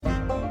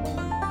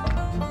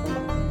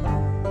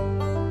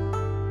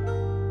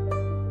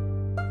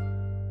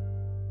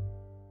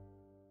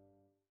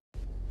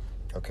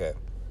Okay.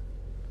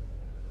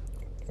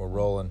 We're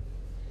rolling.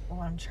 Well,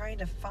 I'm trying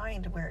to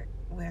find where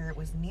it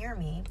was near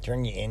me.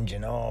 Turn your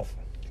engine off.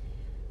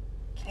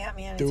 Can't,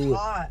 man. It's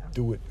hot.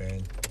 Do it,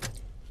 man.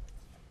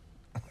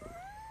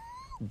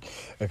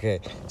 Okay,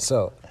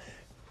 so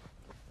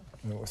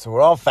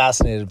we're all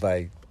fascinated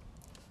by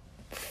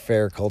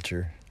fair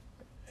culture.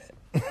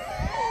 I'm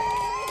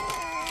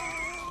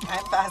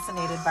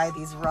fascinated by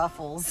these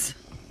ruffles.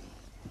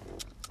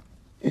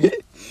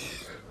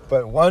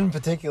 But one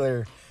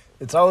particular,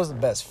 it's always the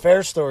best.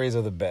 Fair stories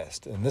are the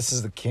best, and this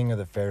is the king of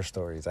the fair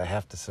stories, I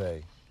have to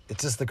say.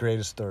 It's just the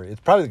greatest story.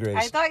 It's probably the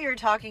greatest. I thought you were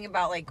talking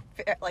about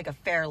like a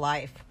fair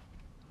life.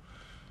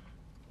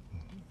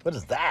 What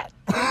is that?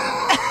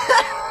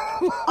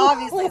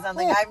 Obviously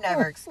something I've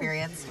never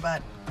experienced,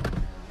 but...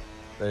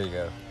 There you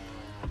go.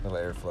 A little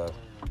airflow.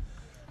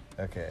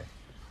 Okay.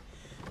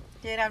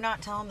 Dude, I'm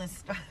not telling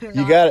this.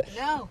 You got it.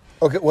 No.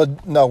 Okay, well,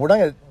 no, we're not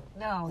going to...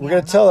 No. We're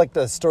going to tell, like,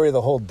 the story of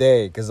the whole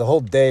day, because the whole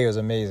day was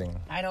amazing.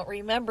 I don't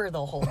remember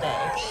the whole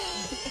day.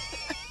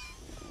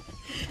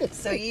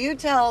 So you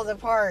tell the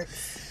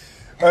parts,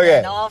 and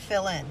then I'll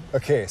fill in.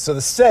 Okay, so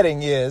the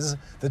setting is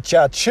the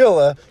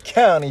Chowchilla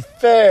County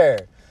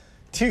Fair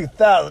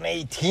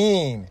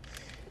 2018.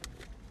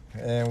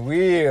 And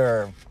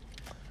we're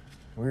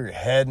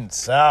heading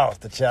south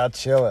to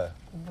Chowchilla.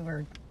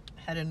 We're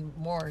heading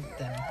more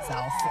than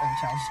south of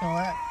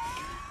Chowchilla.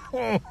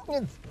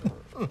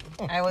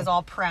 I was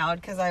all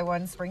proud because I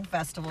won Spring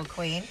Festival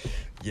Queen.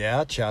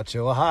 Yeah,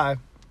 Chowchilla High.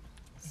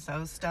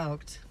 So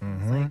stoked.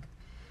 Mm-hmm.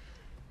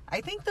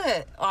 I think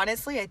the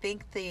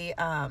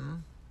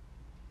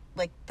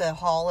like the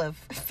Hall of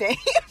Fame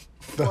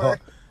for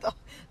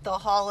the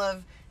Hall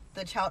of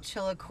the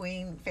Chowchilla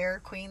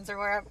Fair Queens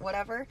or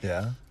whatever.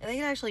 Yeah. I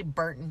think it actually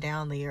burnt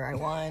down the year I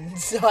won,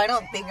 so I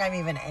don't think I'm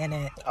even in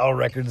it. All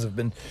records have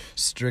been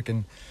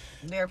stricken.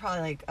 They're probably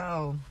like,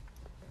 oh,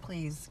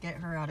 please get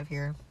her out of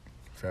here.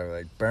 Probably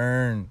like,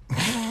 burn.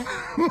 I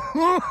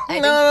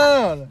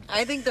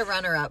think the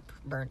runner-up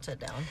burnt it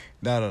down.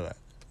 No.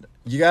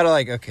 You gotta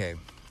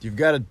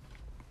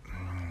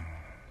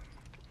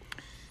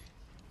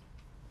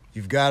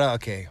You've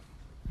gotta,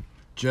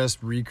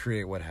 just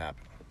recreate what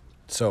happened.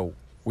 So,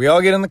 we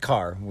all get in the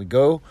car. We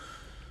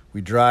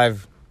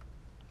drive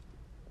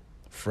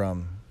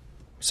from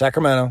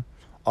Sacramento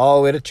all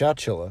the way to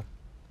Chowchilla.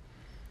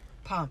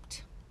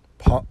 Pumped.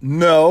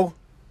 No.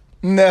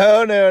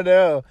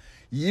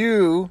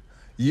 You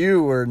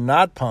were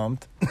not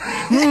pumped.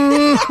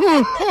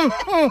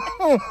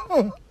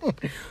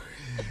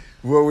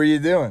 What were you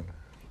doing?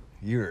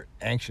 You were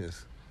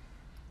anxious.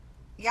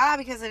 Yeah,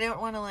 because I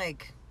didn't want to,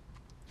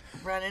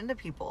 run into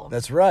people.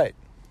 That's right.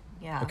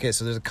 Yeah. Okay,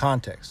 so there's a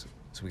context.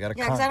 So we got a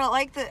because I don't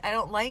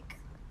like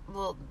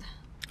well.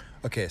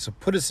 Okay, so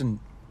put us in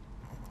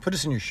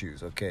your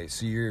shoes. Okay,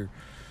 so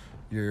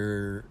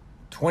you're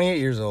 28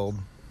 years old.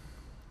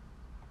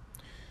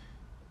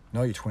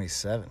 No, you're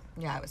 27.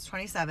 Yeah, I was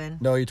 27.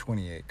 No, you're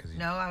 28.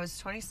 No, I was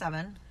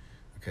 27.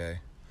 Okay.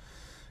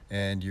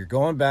 And you're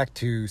going back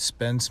to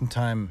spend some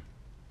time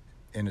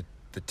in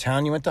the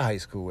town you went to high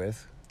school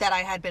with. That I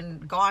had been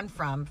gone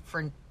from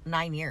for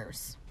 9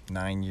 years.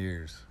 9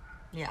 years.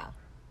 Yeah.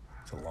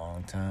 It's a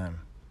long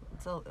time.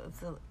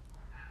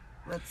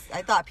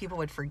 I thought people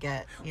would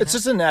forget. It's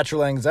just a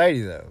natural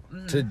anxiety, though,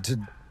 to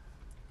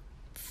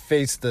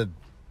face the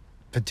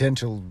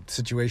potential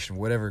situation,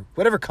 whatever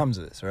comes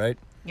of this, right?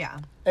 Yeah.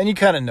 And you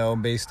kind of know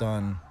based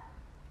on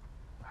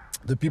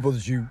the people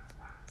that you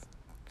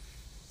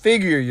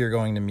figure you're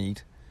going to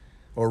meet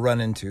or run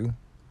into.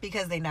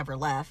 Because they never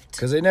left.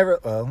 Because they never...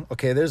 Well,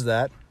 okay, there's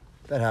that.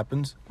 That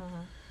happens.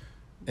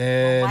 Mm-hmm.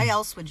 And why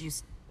else would you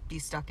be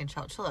stuck in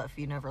Chowchilla if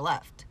you never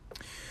left?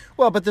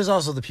 Well, but there's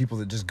also the people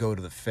that just go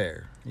to the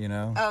fair, you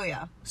know? Oh,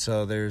 yeah.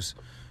 So there's,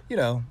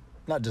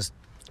 not just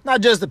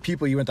the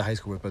people you went to high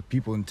school with, but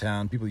people in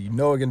town, people you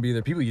know are going to be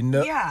there, people you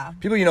know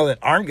that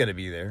aren't going to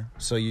be there.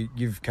 So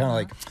you've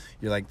kind of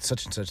you're like,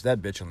 such and such,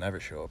 that bitch will never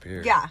show up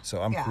here. Yeah.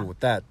 So I'm cool with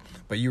that.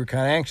 But you were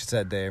kind of anxious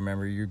that day. I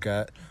remember you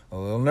got a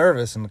little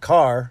nervous in the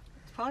car.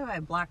 It's probably why I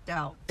blacked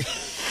out.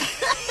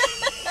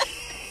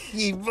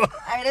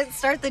 I didn't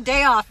start the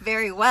day off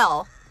very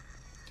well.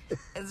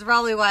 It's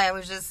probably why I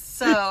was just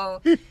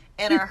so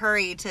in a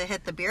hurry to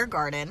hit the beer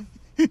garden.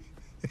 I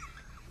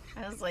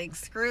was like,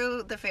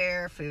 screw the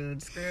fair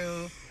food,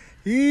 screw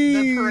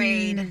the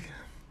parade.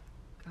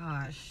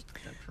 Gosh, the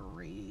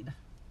parade.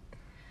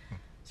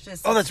 It's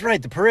just... Oh, that's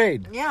right, the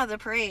parade. Yeah, the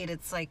parade.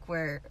 It's like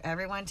where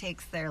everyone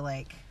takes their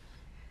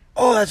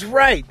Oh, that's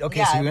right. Okay,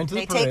 yeah, so we went to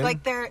the parade. They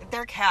take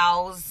their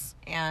cows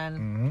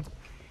and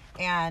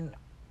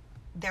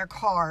their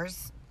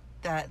cars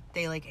that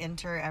they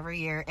enter every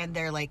year, and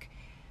their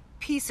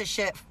piece of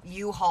shit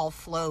U-Haul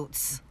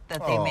floats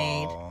that they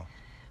made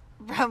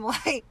from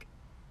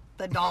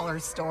the dollar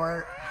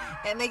store,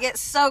 and they get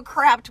so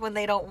crapped when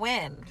they don't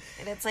win.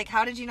 And it's like,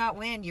 how did you not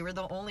win? You were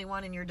the only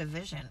one in your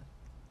division.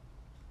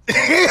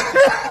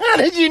 How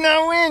did you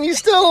not win? You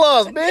still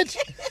lost, bitch.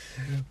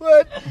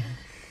 What?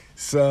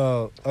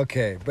 So,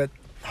 okay, but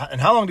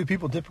And how long do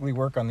people typically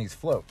work on these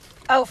floats?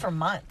 Oh, for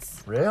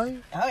months. Really?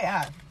 Oh,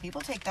 yeah.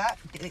 People take that.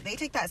 They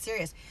take that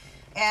serious.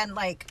 And,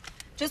 like,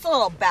 just a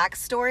little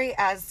backstory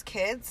as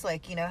kids.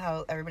 Like, you know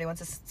how everybody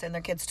wants to send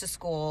their kids to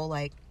school,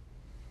 like,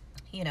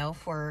 you know,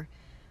 for,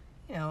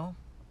 you know,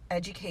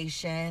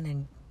 education.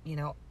 And, you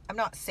know, I'm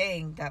not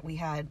saying that we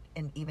had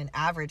an even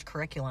average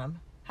curriculum.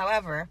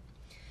 However,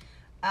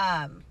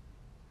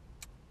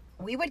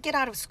 we would get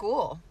out of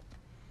school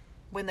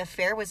when the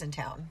fair was in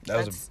town.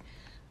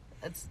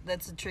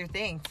 That's a true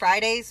thing.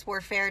 Fridays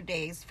were fair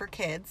days for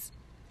kids,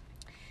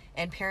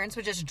 and parents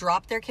would just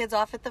drop their kids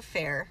off at the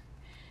fair,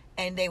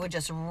 and they would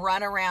just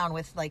run around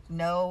with like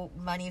no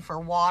money for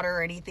water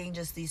or anything,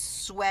 just these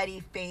sweaty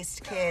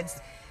faced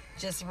kids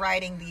just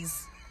riding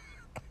these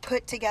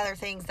put together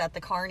things that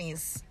the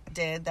carnies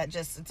did that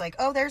just, it's like,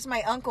 oh, there's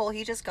my uncle,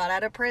 he just got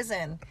out of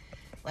prison,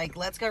 like,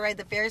 let's go ride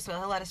the Ferris wheel,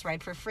 he'll let us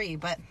ride for free.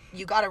 But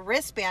you got a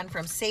wristband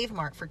from Save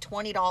Mart for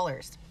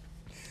 $20.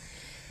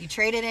 You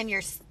traded in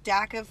your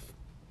stack of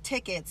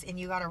tickets and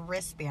you got a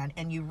wristband,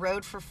 and you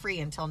rode for free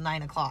until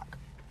 9 o'clock.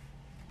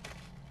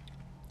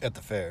 At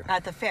the fair.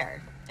 At the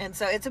fair. And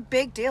so it's a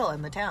big deal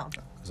in the town.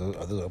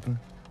 Are those open?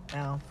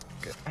 No.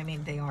 Good. I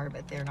mean, they are,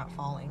 but they're not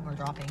falling or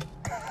dropping.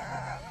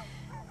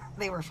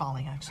 They were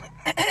falling, actually.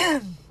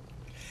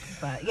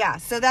 But yeah,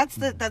 so that's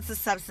the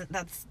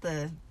substance.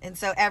 And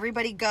so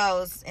everybody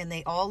goes and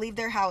they all leave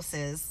their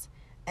houses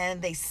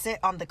and they sit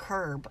on the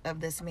curb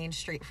of this main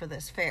street for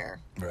this fair.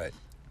 Right.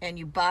 And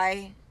you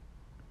buy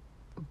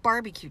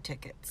barbecue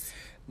tickets.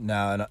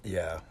 No,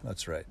 yeah,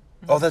 that's right.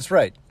 Mm-hmm. Oh, that's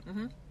right.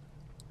 Mm-hmm.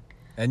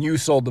 And you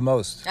sold the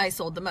most. I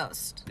sold the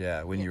most.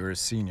 Yeah, when you were a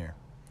senior.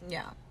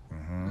 Yeah.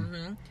 Mm-hmm.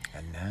 Mm-hmm.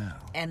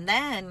 And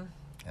then,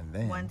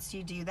 once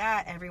you do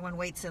that, everyone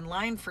waits in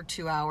line for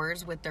 2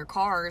 hours with their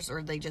cars,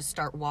 or they just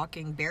start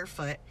walking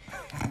barefoot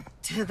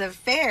to the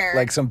fair.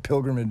 Like some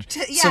pilgrimage.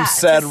 Some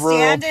sad rural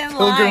stand in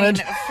pilgrimage.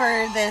 Line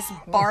for this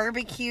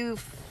barbecue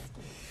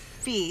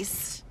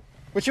feast.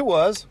 Which it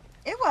was.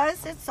 It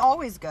was. It's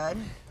always good.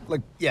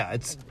 Like, yeah,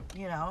 it's...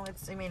 You know,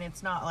 it's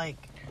not like...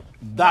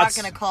 That's...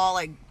 You're not going to call,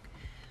 like,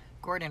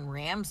 Gordon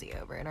Ramsay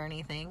over it or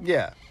anything.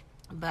 Yeah.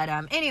 But,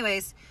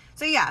 anyways,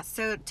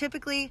 so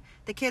typically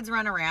the kids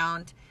run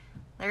around,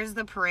 there's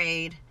the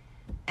parade,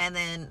 and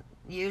then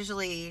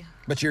usually...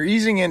 But you're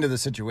easing into the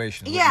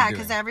situation. Yeah,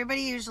 because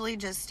everybody usually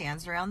just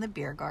stands around the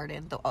beer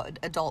garden, the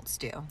adults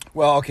do.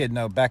 Well, okay,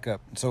 no, back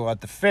up. So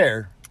at the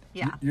fair,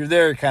 you're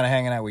there kind of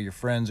hanging out with your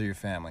friends or your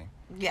family.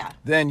 Yeah.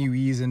 Then you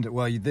ease into,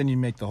 then you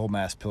make the whole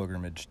mass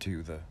pilgrimage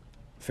to the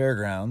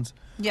fairgrounds.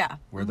 Yeah.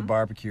 Where the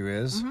barbecue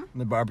is. Mm-hmm.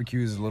 And the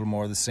barbecue is a little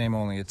more the same,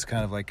 only it's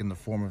kind of like in the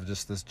form of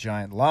just this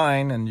giant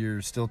line, and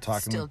you're still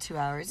talking. Still 2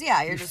 hours. Yeah,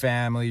 you're your just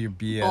family, your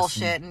BS.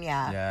 Bullshit, and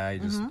yeah. Yeah,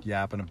 you're just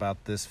yapping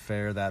about this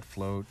fair, that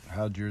float.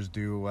 How'd yours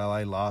do? Well,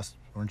 I lost.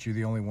 Weren't you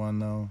the only one,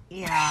 though?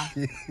 Yeah.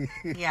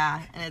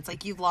 Yeah. And it's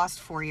like, you've lost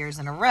 4 years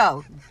in a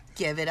row.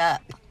 Give it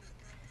up.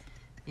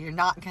 You're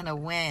not going to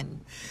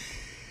win.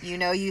 You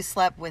know you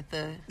slept with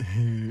you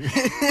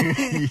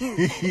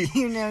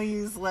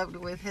slept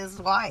with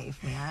his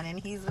wife, man, and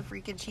he's the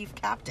freaking chief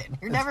captain.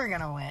 You're never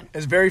gonna win.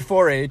 It's very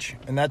 4-H,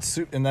 and that's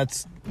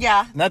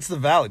yeah. And that's the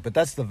valley, but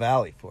that's the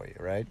valley for you,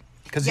 right?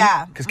 Because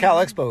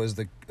Cal Expo is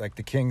the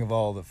king of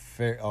all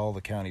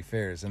the county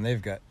fairs, and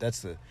they've got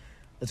that's a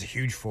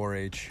huge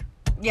 4-H.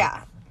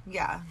 Yeah,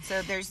 yeah.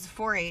 So there's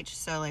 4-H.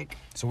 So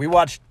we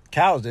watched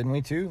cows, didn't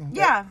we too?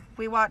 Yeah,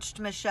 we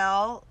watched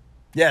Michelle.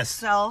 Yes.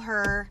 Sell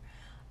her.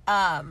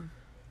 It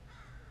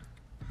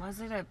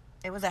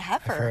was a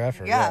heifer.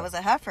 Heifer, yeah, it was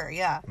a heifer.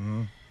 Yeah.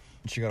 Mm-hmm.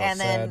 She got all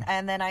sad.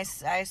 And then I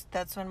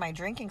that's when my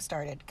drinking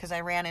started, because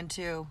I ran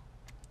into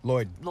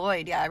Lloyd.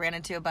 Yeah, I ran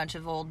into a bunch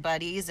of old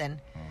buddies,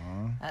 and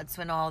that's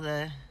when all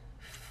the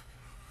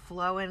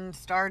flowing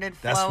started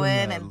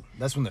flowing.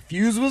 That's when the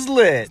fuse was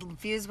lit. The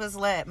fuse was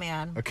lit,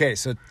 man. Okay,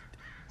 so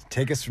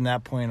take us from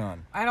that point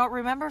on. I don't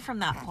remember from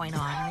that point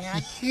on,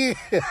 man. Yeah.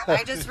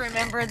 I just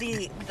remember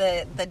the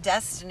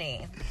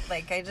destiny.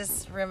 Like, I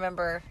just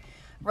remember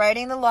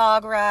riding the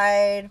log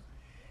ride,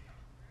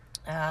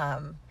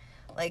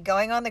 like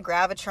going on the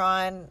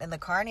Gravitron, and the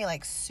carny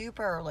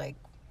super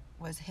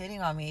was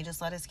hitting on me. He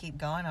just let us keep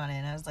going on it,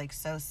 and I was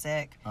so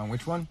sick. On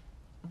which one?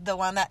 The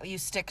one that you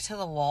stick to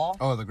the wall.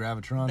 Oh, the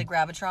Gravitron. The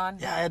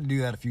Gravitron. Yeah, I had to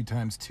do that a few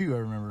times too. I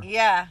remember.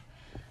 Yeah.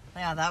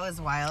 Yeah, that was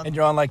wild. And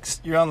you're on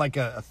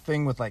a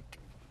thing with like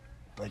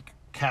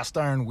cast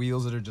iron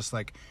wheels that are just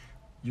as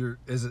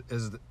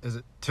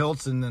it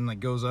tilts and then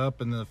goes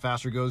up, and then the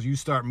faster it goes, you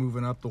start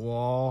moving up the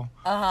wall.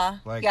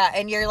 Yeah,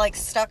 and you're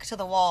stuck to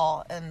the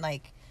wall, and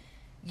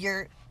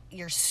you're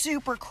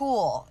super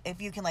cool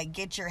if you can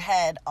get your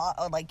head,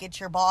 get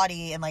your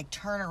body and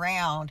turn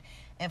around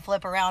and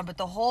flip around, but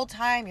the whole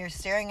time you're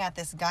staring at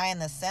this guy in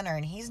the center,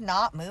 and he's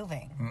not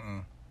moving.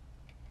 Mm-mm.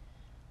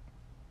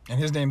 And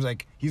his name's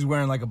he's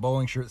wearing a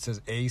bowling shirt that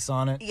says Ace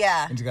on it.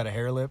 Yeah. And he's got a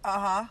hair lip.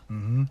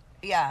 Mm-hmm.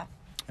 Yeah.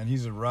 And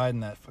he's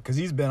riding that, because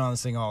he's been on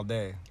this thing all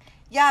day.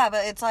 Yeah,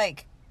 but it's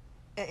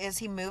is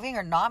he moving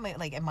or not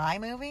moving? Am I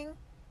moving?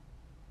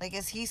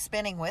 Is he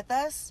spinning with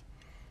us?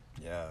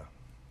 Yeah.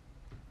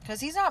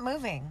 Because he's not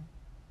moving.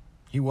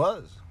 He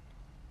was.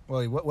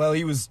 Well,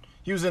 he was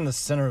in the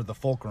center of the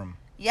fulcrum.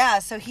 Yeah,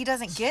 so he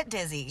doesn't get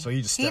dizzy. So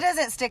he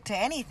doesn't stick to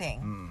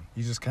anything.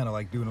 He's just kind of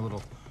like doing a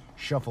little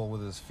shuffle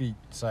with his feet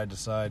side to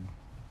side.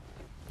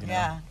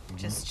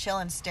 Just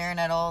chilling, staring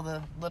at all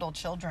the little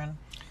children.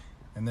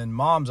 And then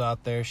Mom's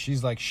out there.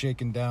 She's like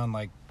shaking down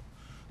like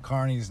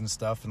carnies and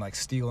stuff and like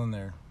stealing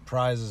their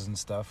prizes and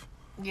stuff.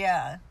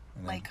 Yeah.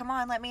 Like, come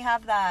on, let me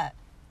have that.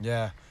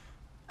 Yeah.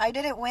 I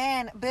didn't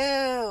win.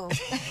 Boo.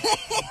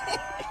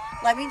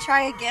 Let me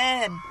try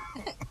again.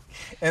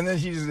 And then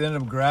she just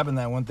ended up grabbing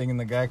that one thing, and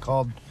the guy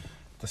called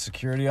the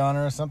security on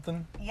her or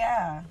something.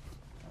 Yeah.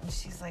 And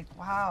she's like,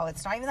 wow,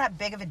 it's not even that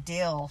big of a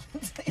deal.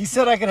 He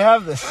said I could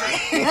have this.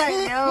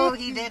 No,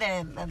 he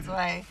didn't. That's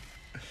why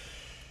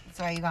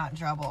you got in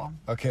trouble.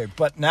 Okay,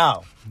 but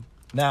now.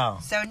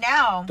 So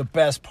now. The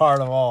best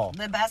part of all.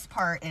 The best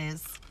part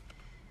is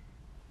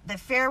the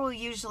fair will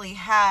usually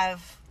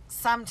have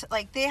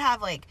they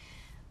have like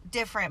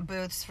different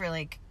booths for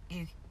like,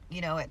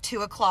 you know, at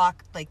 2:00,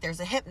 like there's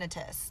a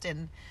hypnotist,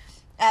 and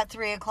at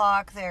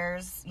 3:00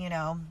 there's, you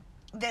know,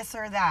 this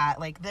or that,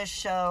 like this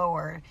show,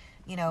 or,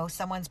 you know,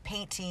 someone's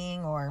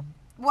painting or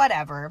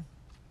whatever,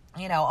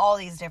 you know, all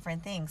these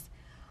different things.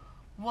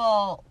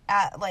 Well,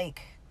 at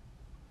like,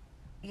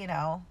 you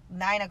know,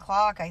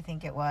 9:00, I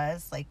think it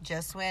was, like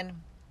just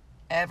when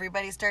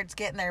everybody starts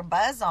getting their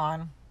buzz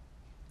on,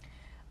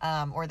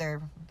 or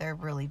they're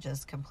really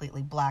just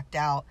completely blacked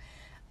out,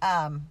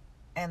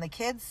 and the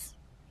kids,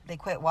 they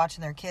quit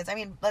watching their kids. I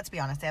mean, let's be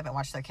honest, they haven't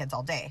watched their kids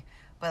all day,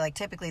 but like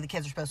typically the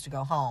kids are supposed to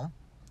go home,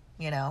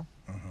 you know,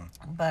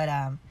 but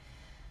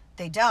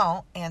they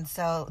don't, and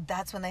so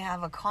that's when they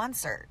have a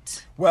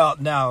concert. Well,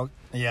 now,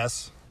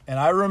 yes, and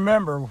I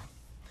remember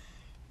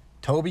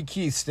Toby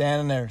Keith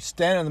standing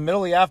in the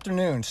middle of the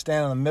afternoon,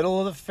 standing in the middle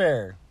of the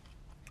fair,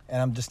 and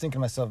I'm just thinking to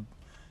myself,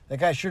 that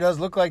guy sure does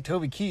look like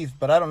Toby Keith,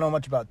 but I don't know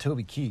much about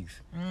Toby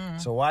Keith.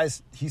 So why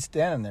is he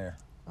standing there?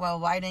 Well,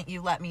 why didn't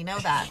you let me know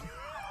that?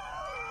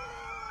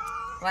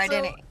 Why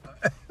didn't?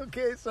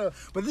 Okay,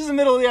 but this is the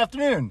middle of the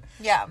afternoon.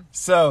 Yeah.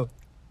 So,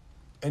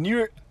 and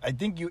you got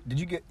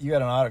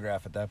an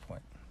autograph at that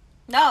point?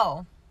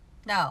 No.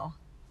 No,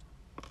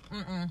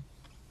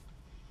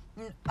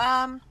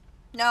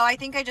 I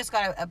think I just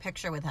got a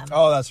picture with him.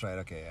 Oh, that's right.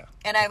 Okay, yeah.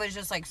 And I was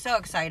just like so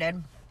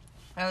excited.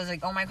 I was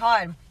like, oh my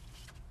God.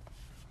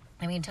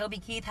 I mean, Toby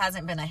Keith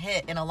hasn't been a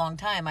hit in a long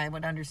time. I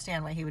would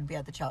understand why he would be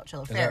at the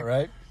Chowchilla Fair. Is that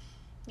right?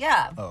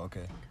 Yeah. Oh,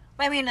 okay.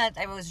 I mean,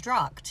 I was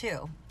drunk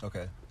too.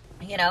 Okay.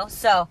 You know,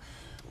 so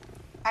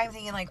I'm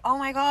thinking like, oh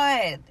my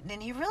God,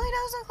 then he really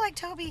does look like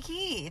Toby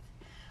Keith.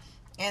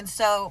 And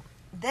so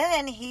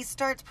then he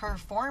starts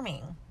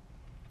performing,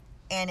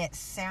 and it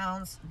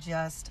sounds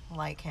just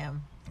like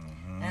him.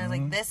 And I was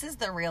like, this is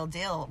the real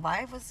deal.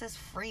 Why was this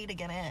free to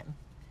get in?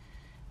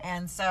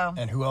 And so.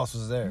 And who else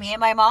was there? Me and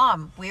my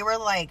mom. We were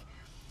like,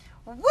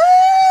 woo,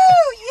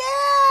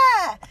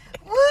 yeah,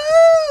 woo,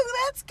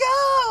 let's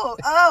go.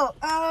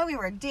 Oh, we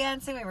were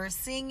dancing, we were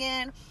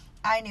singing.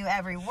 I knew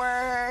every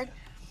word.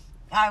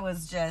 I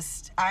was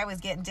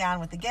getting down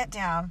with the get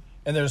down.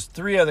 And there's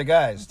 3 other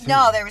guys, too.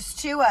 No, there was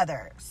 2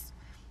 others.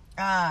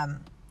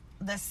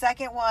 The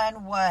second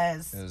one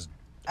was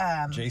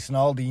Jason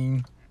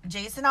Aldean,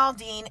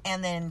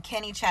 and then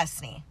Kenny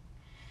Chesney.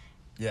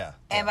 Yeah.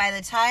 And by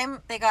the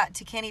time they got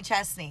to Kenny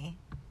Chesney,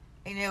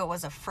 I knew it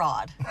was a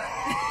fraud.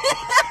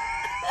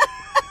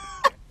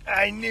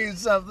 I knew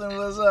something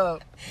was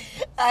up.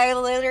 I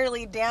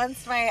literally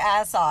danced my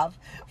ass off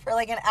for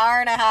like an hour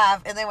and a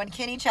half, and then when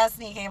Kenny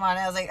Chesney came on,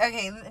 I was like,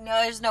 okay,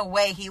 no, there's no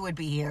way he would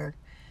be here.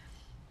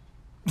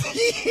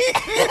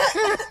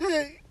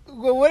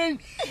 Well, what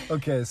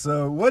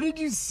did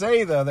you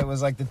say though that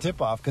was like the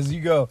tip off? Because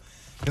I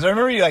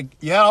remember you had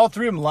all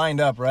 3 of them lined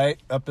up, right?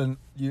 Up in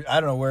I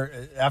don't know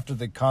where, after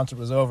the concert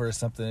was over or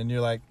something, and you're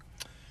like,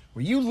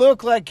 well, you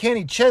look like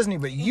Kenny Chesney,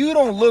 but you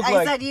don't look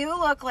like... I said, you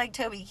look like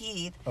Toby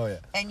Keith. Oh, yeah.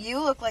 And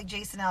you look like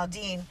Jason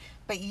Aldean,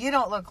 but you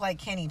don't look like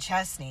Kenny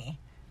Chesney.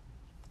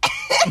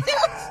 It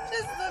was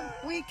just the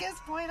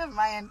weakest point of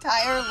my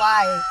entire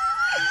life.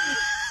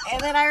 And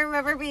then I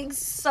remember being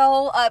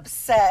so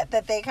upset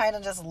that they kind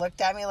of just looked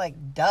at me like,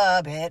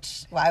 duh,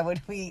 bitch. Why would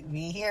we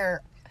be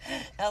here?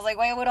 And I was like,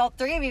 why would all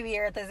 3 of you be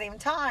here at the same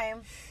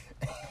time?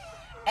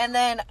 And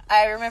then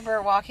I remember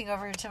walking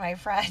over to my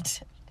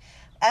friend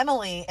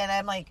Emily, and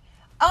I'm like,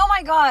 oh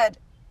my God,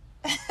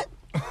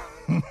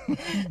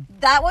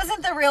 that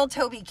wasn't the real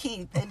Toby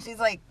Keith. And she's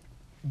like,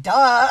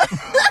 duh.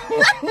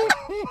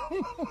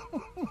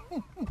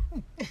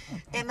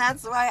 And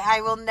that's why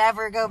I will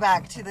never go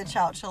back to the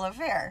Chowchilla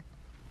Fair.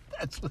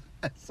 That's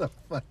so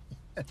funny.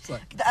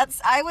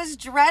 I was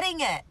dreading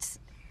it.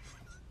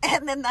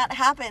 And then that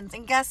happens,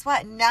 and guess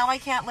what? Now I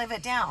can't live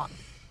it down.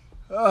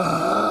 It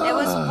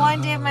was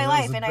one day of my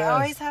life, and I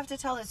always have to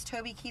tell this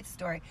Toby Keith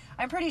story.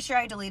 I'm pretty sure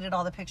I deleted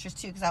all the pictures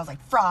too, because I was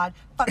like, fraud,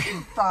 fuck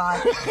you,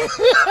 fraud.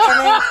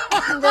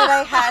 and then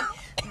I had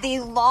the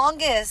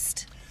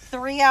longest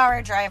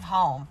 3-hour drive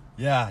home.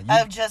 Yeah.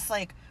 Of just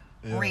like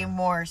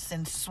remorse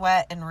and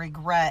sweat and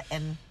regret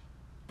and.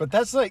 But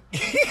that's like,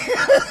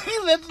 that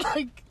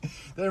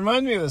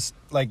reminds me of this,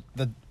 like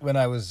when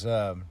I was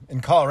in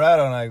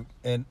Colorado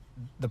and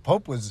the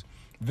Pope was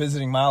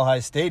visiting Mile High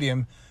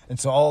Stadium, and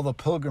so all the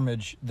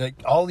pilgrimage,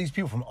 all these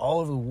people from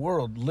all over the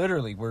world,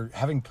 literally, were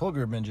having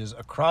pilgrimages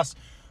across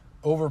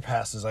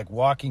overpasses, like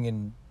walking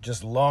in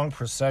just long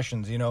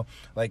processions,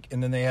 like,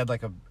 and then they had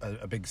like a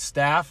big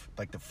staff,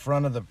 like the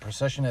front of the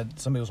procession had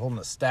somebody was holding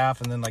a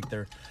staff, and then like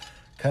they're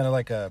kind of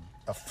like a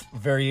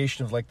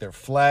variation of like their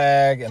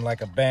flag and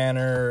like a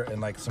banner and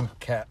like some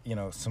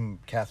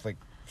Catholic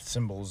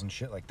symbols and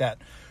shit like that.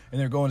 And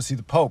they're going to see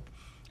the Pope,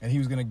 and he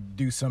was going to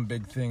do some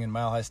big thing in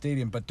Mile High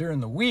Stadium. But during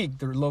the week,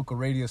 their local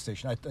radio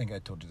station, I think I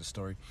told you the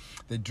story,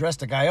 they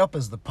dressed a guy up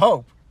as the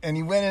Pope, and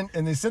he went in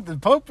and they sent the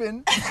Pope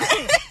in.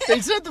 They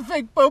sent the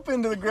fake Pope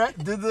into a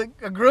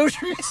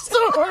grocery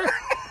store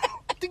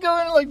to go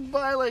in and like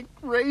buy like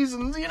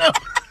raisins,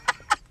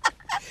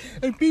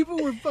 And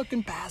people were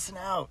fucking passing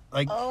out.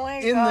 Like,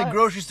 in the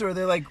grocery store,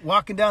 they're like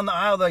walking down the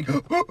aisle, like,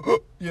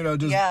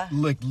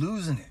 like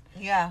losing it.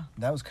 Yeah.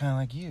 That was kind of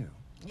like you.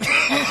 You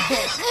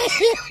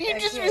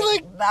just be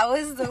like, that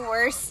was the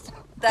worst.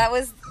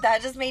 That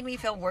just made me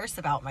feel worse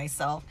about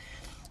myself.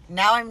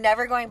 Now I'm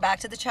never going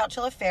back to the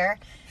Chowchilla Fair,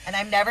 and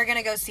I'm never going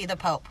to go see the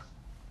Pope.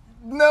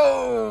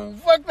 No,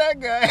 fuck that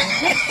guy.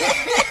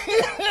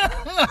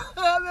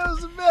 That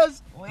was the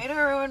best. Way to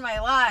ruin my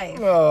life.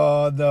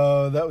 Oh,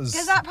 no, that was...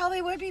 Because that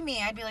probably would be me.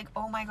 I'd be like,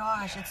 oh my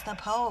gosh, it's the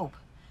Pope.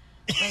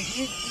 Like,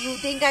 you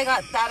think I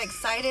got that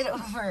excited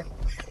over...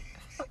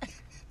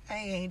 I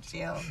hate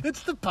you.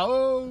 It's the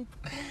Pope.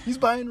 He's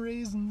buying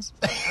raisins.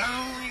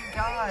 Oh my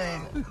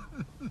God.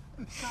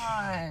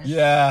 Gosh.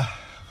 Yeah,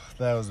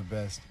 that was the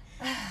best.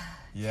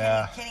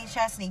 Yeah. Kenny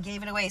Chesney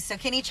gave it away. So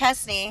Kenny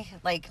Chesney,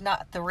 like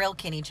not the real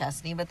Kenny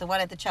Chesney, but the one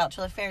at the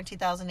Chowchilla Fair in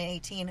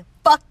 2018,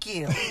 fuck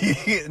you.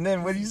 And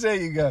then what do you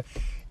say? You go,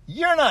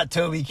 you're not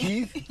Toby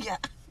Keith. Yeah.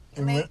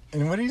 And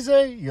what do you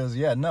say? He goes,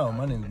 yeah, no,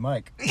 my name's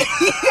Mike. Yeah,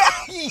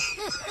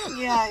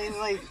 he's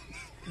like,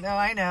 no,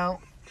 I know.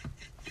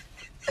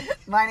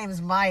 My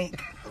name's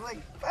Mike. I'm like,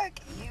 fuck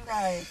you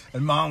guys.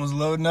 And Mom was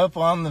loading up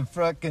on the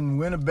fucking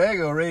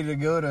Winnebago, ready to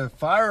go to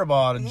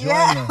Fireball to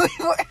join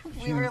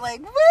we were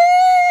like, woo!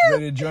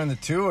 Ready to join the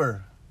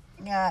tour.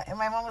 Yeah, and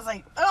my mom was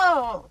like,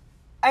 oh,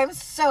 I'm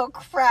so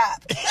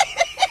crap.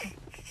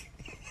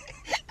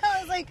 I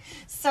was like,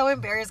 so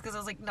embarrassed because I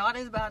was like, not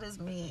as bad as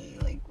me.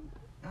 Like,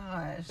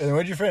 gosh. And what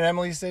did your friend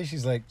Emily say?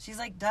 She's like,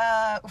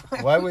 duh.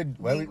 Why would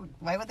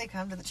they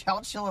come to the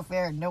Chowchilla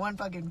Fair? No one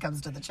fucking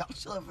comes to the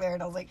Chowchilla Fair.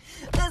 And I was like,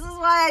 this is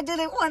why I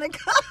didn't want to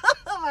come.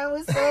 I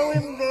was so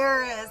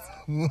embarrassed.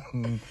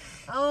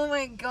 Oh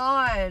my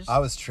gosh. I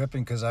was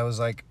tripping because I was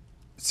like,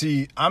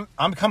 see, I'm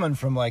coming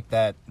from like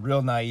that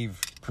real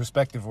naive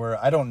perspective where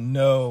I don't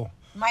know.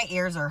 My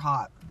ears are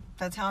hot.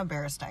 That's how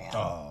embarrassed I am.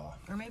 Oh.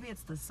 Or maybe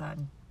it's the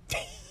sun.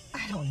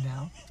 I don't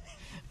know.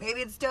 Maybe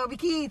it's Toby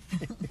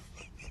Keith.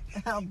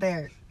 Out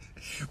there.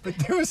 But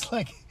there was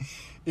like,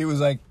 it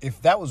was like,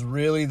 if that was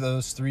really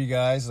those three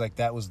guys, like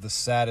that was the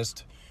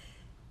saddest,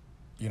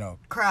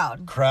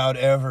 crowd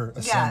ever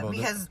assembled.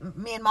 Yeah, because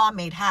me and Mom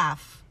made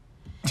half.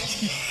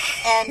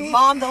 And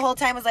Mom the whole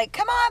time was like,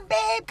 come on,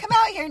 babe, come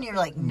out here. And you were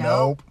like,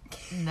 nope.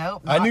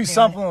 I knew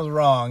something was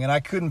wrong, and I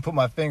couldn't put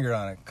my finger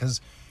on it.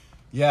 Because,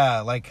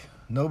 like,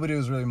 nobody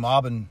was really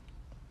mobbing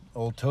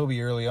old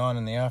Toby early on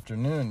in the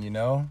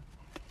afternoon,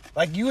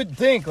 Like, you would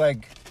think,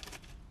 like...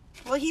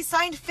 Well, he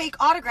signed fake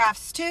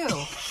autographs, too.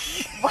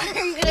 Why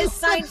are you going to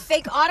sign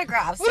fake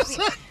autographs? What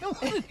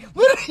did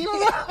he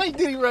write?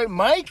 Did he write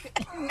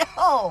Mike?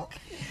 No.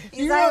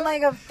 He signed,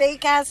 like, a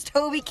fake-ass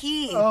Toby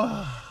Keith.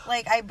 Oh.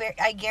 Like,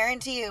 I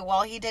guarantee you,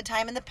 while he did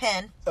time in the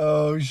pen...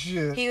 Oh,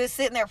 shit. He was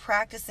sitting there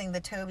practicing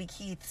the Toby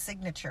Keith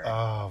signature.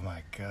 Oh,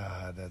 my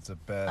God. That's the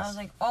best. I was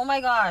like, oh,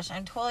 my gosh.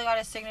 I totally got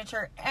his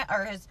signature,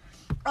 or his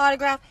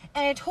autograph,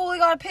 and I totally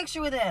got a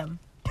picture with him.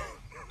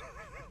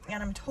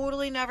 And I'm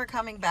totally never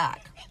coming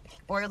back.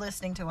 Or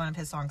listening to one of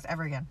his songs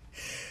ever again.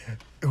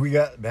 We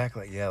got back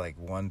like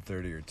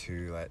 1:30 or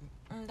 2.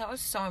 That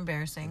was so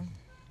embarrassing.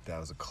 That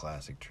was a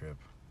classic trip.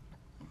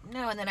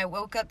 No, and then I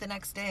woke up the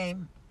next day,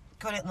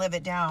 couldn't live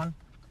it down.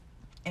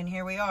 And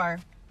here we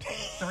are,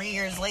 3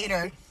 years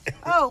later.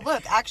 Oh,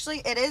 look,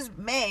 actually it is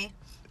May.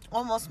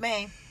 Almost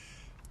May.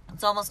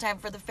 It's almost time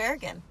for the fair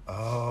again.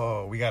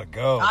 Oh, we gotta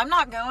go. I'm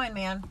not going,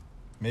 man.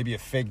 Maybe a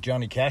fake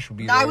Johnny Cash will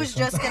be there. I was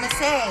just going to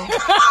say.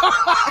 He's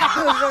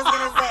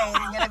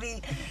going to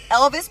be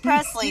Elvis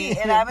Presley,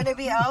 and I'm going to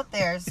be out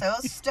there so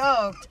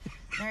stoked. And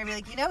they're going to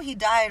be like, he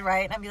died,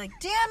 right? And I'd be like,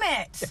 damn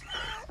it.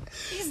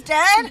 He's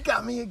dead? You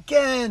got me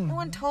again. No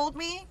one told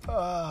me.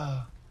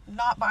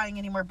 Not buying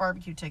any more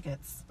barbecue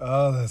tickets.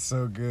 Oh, that's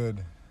so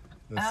good.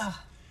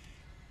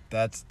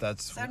 That's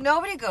So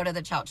nobody go to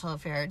the Chowchilla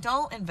Fair.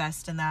 Don't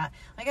invest in that.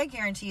 Like, I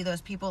guarantee you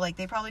those people, like,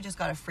 they probably just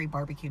got a free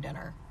barbecue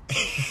dinner.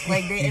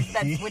 Like,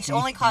 which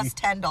only costs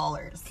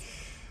 $10.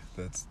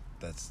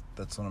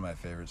 That's one of my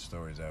favorite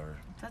stories ever.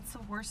 That's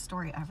the worst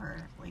story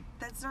ever. Like,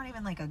 that's not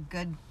even like a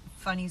good,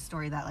 funny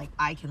story that like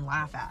I can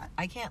laugh at.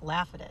 I can't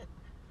laugh at it.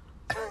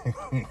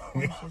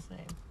 What's his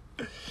name?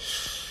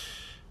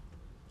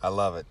 I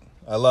love it.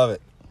 I love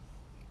it.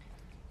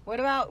 What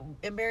about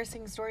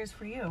embarrassing stories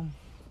for you?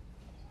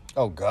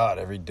 Oh, God,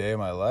 every day of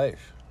my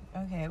life.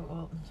 Okay,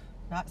 well,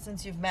 not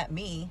since you've met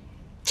me.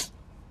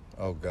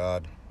 Oh,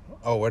 God.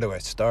 Oh, where do I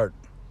start?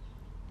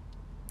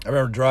 I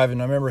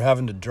remember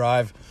having to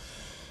drive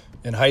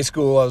in high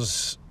school.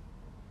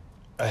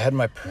 I had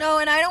my... No,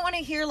 and I don't want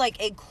to hear,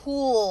 like, a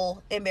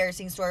cool,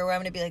 embarrassing story where I'm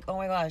going to be like, oh,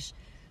 my gosh,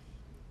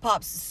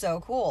 Pops is so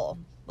cool.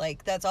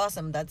 Like, that's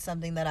awesome. That's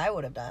something that I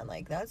would have done.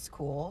 Like, that's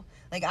cool.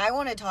 Like, I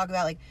want to talk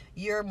about, like,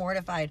 you're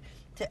mortified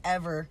to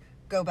ever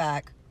go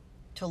back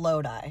to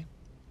Lodi.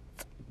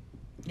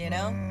 You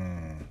know?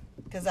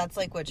 Because that's,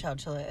 like, what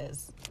Chowchilla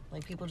is.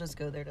 Like, people just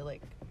go there to,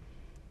 like...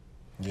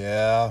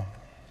 Yeah.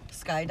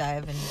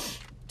 Skydive and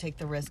take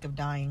the risk of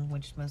dying,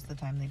 which most of the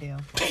time they do.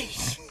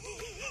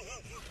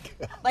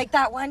 Like,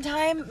 that one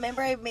time,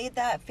 remember I made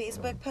that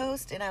Facebook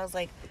post, and I was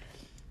like,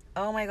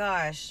 oh, my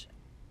gosh,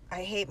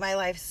 I hate my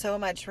life so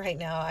much right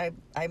now.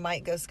 I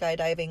might go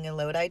skydiving in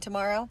Lodi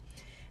tomorrow.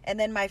 And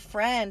then my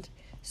friend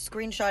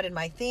screenshotted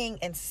my thing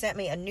and sent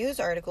me a news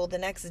article. The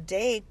next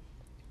day,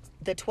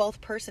 the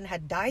 12th person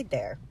had died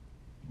there.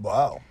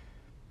 Wow.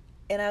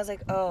 And I was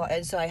like, oh,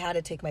 and so I had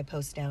to take my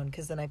post down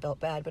because then I felt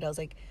bad. But I was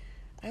like,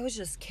 I was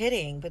just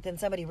kidding. But then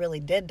somebody really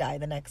did die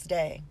the next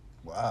day.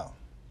 Wow.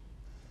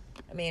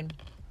 I mean,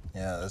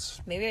 yeah,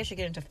 that's... Maybe I should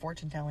get into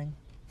fortune telling.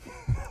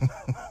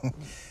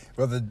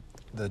 Well,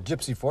 the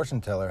gypsy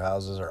fortune teller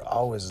houses they're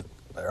always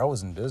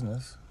in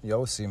business. You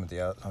always see them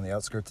on the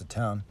outskirts of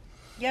town.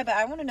 Yeah, but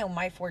I want to know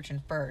my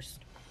fortune first.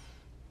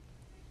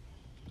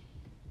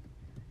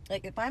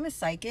 Like, if I'm a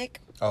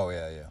psychic... Oh,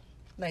 yeah.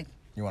 Like...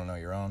 You want to know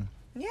your own?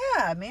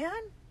 Yeah, man.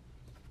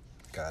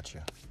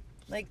 Gotcha.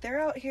 Like, they're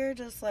out here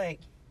just, like,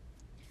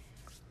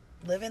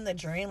 living the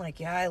dream. Like,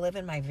 yeah, I live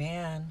in my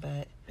van,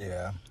 but...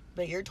 Yeah.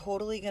 But you're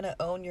totally going to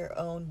own your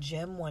own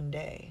gym one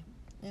day.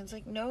 And it's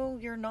like, no,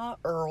 you're not,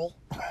 Earl.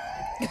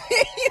 You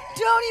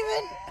don't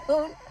even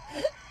own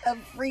a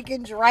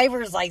freaking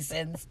driver's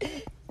license.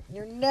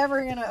 You're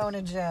never going to own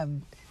a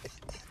gym.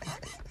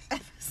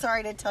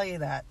 Sorry to tell you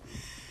that.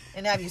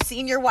 And have you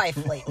seen your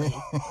wife lately?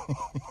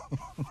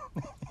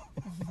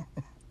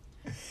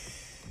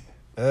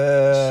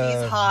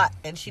 She's hot,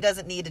 and she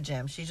doesn't need a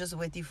gym. She's just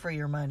with you for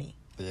your money.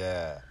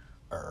 Yeah,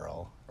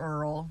 Earl,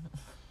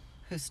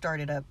 who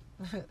started up...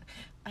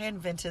 I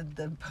invented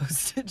the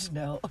postage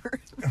note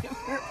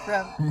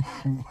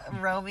from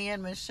Romy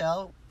and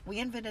Michelle. We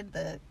invented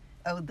the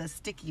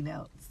sticky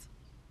notes.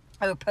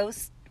 Oh,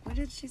 what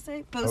did she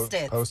say?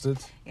 Post-its.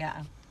 Post-its?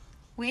 Yeah.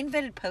 We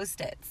invented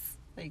Post-its.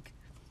 Like,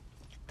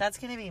 that's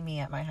going to be me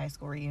at my high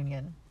school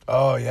reunion.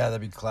 Oh, yeah, that'd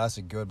be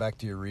classic. Go back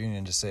to your reunion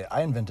and just say,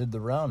 I invented the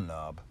round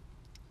knob.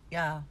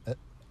 Yeah.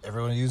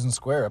 Everyone was using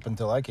square up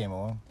until I came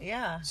along.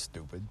 Yeah.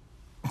 Stupid.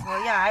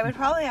 Well, yeah, I would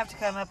probably have to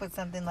come up with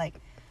something like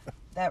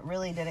that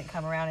really didn't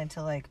come around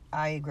until, like,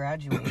 I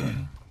graduated.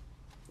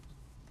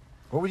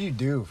 What would you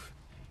do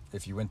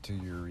if you went to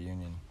your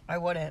reunion? I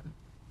wouldn't.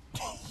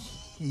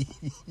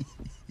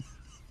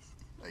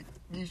 Like,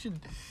 you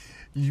should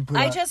put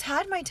I just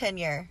had my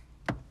tenure.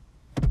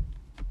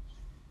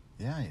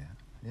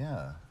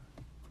 Yeah.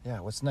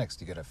 What's next?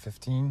 You got a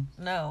 15?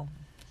 No.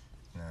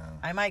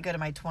 I might go to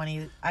my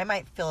 20. I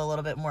might feel a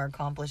little bit more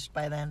accomplished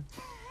by then.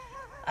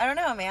 I don't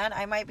know, man.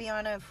 I might be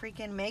on a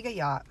freaking mega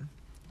yacht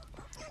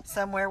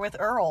somewhere with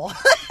Earl.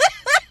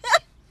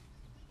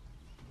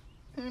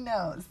 Who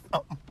knows?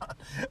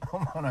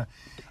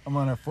 I'm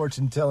on a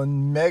fortune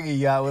telling mega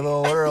yacht with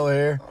old Earl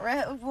here.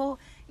 Right. Well,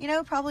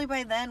 probably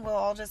by then we'll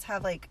all just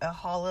have like a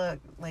hologram,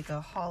 like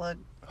a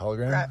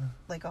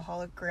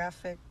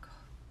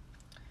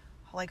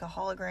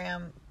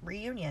hologram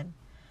reunion.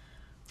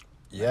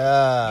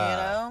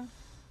 Yeah.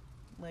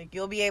 Like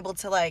you'll be able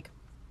to like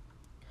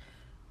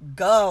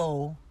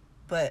go,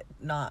 but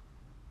not,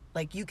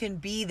 like you can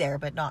be there,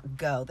 but not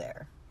go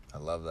there. I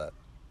love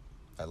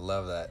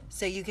that.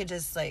 So you can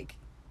just like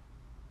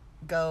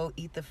go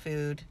eat the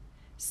food,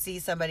 see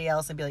somebody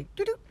else and be like,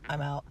 doo-doo,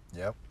 I'm out.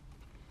 Yep.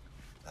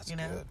 That's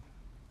good.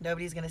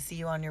 Nobody's going to see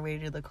you on your way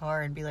to the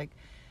car and be like,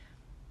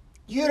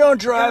 you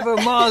don't drive a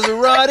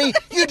Maserati,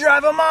 you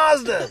drive a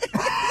Mazda.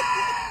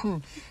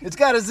 It's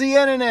got a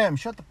ZN and M.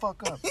 Shut the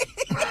fuck up.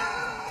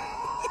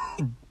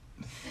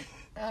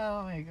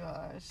 Oh my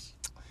gosh.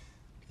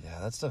 Yeah,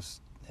 that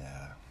stuff's,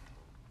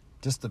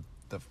 just the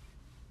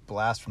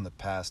blast from the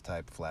past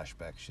type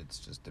flashback shit's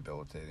just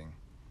debilitating.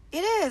 It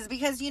is,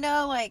 because,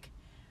 like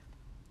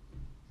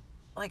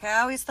I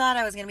always thought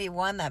I was going to be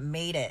one that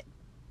made it,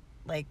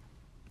 like,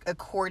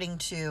 according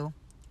to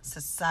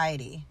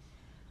society.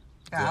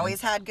 I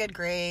always had good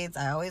grades.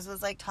 I always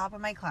was, like, top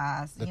of my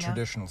class. The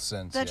traditional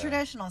sense.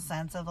 Traditional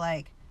sense of,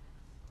 like,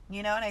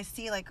 and I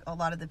see, like, a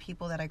lot of the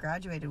people that I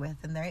graduated with,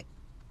 and they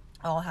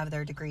all have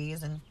their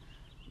degrees, and,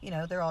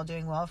 they're all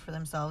doing well for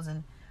themselves,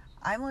 and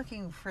I'm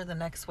looking for the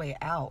next way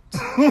out.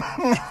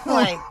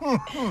 Like...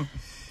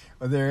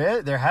 Well,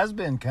 there has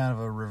been kind of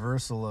a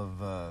reversal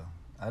of,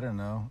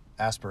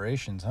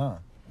 aspirations, huh?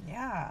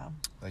 Yeah.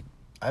 Like,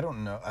 I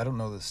don't know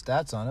the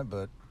stats on it,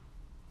 but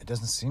it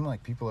doesn't seem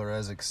like people are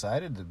as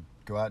excited to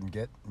go out and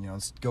get,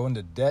 go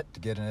into debt to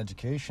get an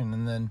education,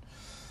 and then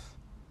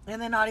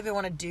not even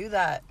want to do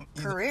that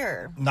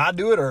career. Not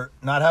do it, or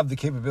not have the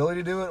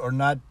capability to do it, or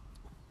not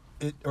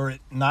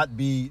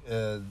be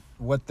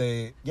what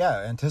they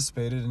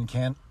anticipated, and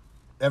can't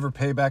ever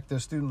pay back their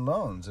student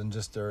loans, and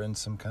just are in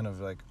some kind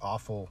of like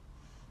awful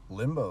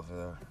limbo for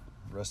the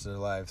rest of their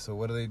lives. So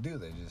what do?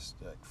 They just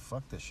like,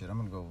 fuck this shit, I'm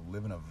gonna go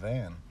live in a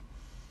van.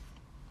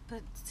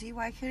 But see,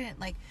 why couldn't,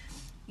 like,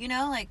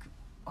 like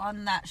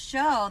on that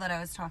show that I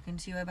was talking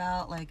to you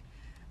about, like,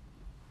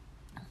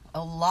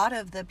 a lot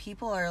of the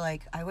people are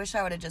like, I wish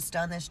I would have just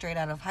done this straight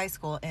out of high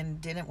school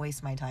and didn't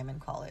waste my time in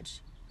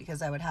college,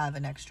 because I would have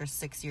an extra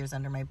 6 years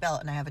under my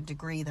belt, and I have a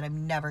degree that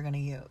I'm never going to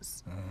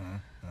use.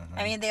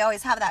 I mean, they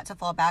always have that to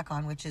fall back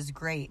on, which is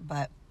great,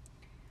 but,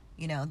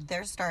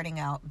 they're starting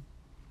out,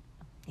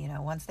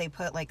 once they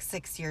put like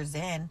 6 years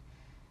in,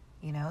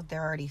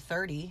 they're already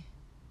 30,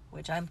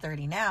 which I'm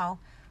 30 now,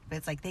 but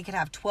it's like they could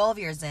have 12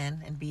 years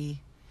in and be,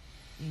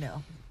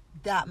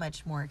 that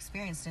much more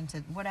experienced into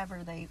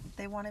whatever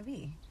they want to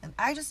be. And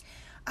I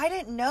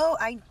didn't know,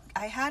 I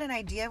had an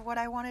idea of what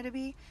I wanted to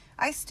be.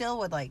 I still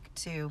would like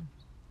to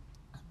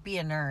be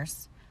a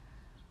nurse,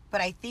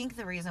 but I think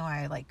the reason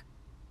why I like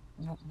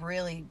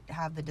really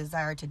have the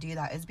desire to do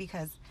that is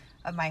because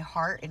of my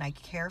heart, and I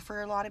care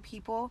for a lot of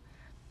people,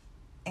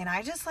 and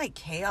I just like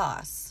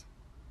chaos.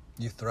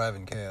 You thrive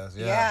in chaos.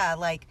 Yeah,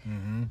 like,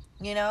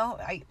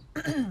 I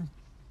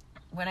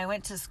when I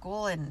went to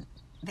school, and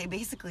they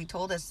basically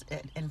told us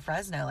in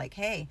Fresno, like,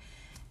 hey,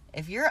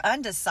 if you're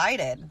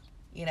undecided,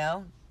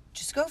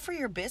 just go for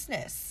your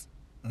business.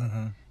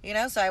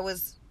 So I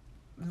was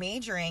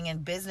majoring in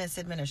business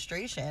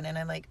administration, and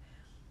I'm like,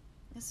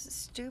 this is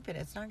stupid.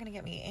 It's not going to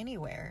get me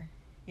anywhere,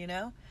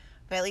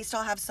 but at least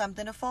I'll have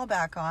something to fall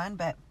back on.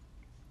 But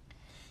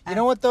you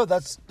know what, though?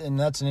 That's an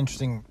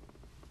interesting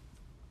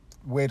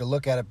way to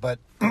look at it, but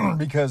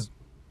because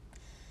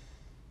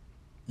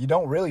you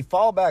don't really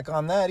fall back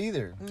on that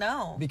either.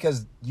 No.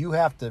 Because you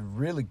have to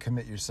really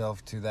commit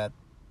yourself to that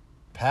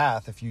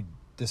path. If you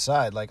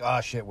decide, like, oh,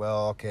 shit,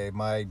 well, okay,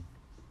 my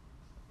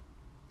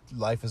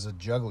life as a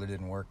juggler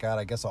didn't work out,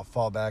 I guess I'll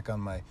fall back on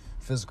my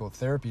physical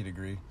therapy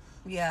degree.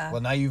 Yeah. Well,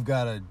 now you've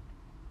got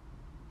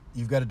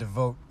to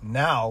devote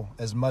now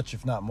as much,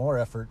 if not more,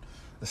 effort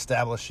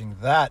establishing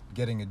that,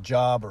 getting a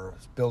job or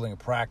building a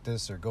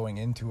practice or going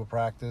into a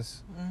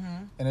practice.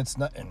 And it's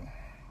not, and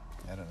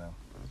I don't know.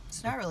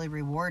 It's not really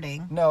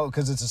rewarding. No,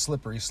 because it's a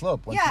slippery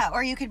slope.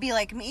 Or you could be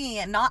like me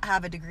and not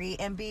have a degree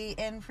and be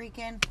in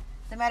freaking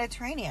the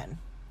Mediterranean.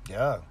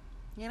 Yeah.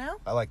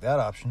 I like that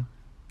option.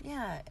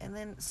 Yeah, and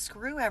then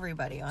screw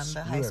everybody on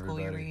the high school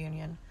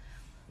reunion.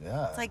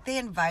 Yeah. It's like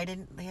they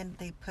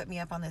put me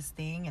up on this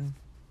thing, and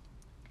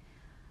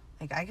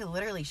like I could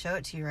literally show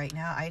it to you right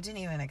now. I didn't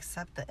even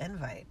accept the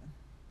invite.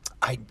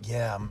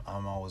 I'm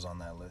always on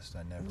that list.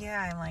 I never.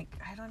 Yeah, I'm like,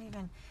 I don't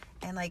even,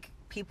 and like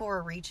people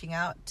were reaching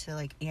out to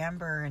like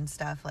Amber and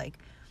stuff, like,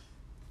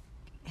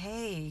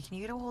 hey, can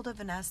you get a hold of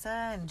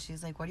Vanessa? And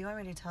she's like, what do you want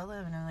me to tell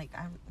them? And I'm like,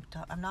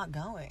 I'm not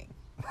going.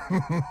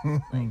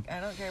 Like, I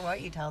don't care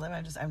what you tell them.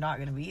 I'm not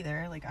going to be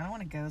there. Like, I don't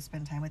want to go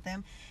spend time with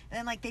them. And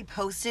then like they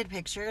posted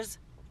pictures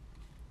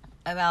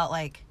about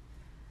like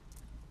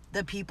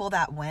the people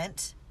that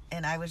went,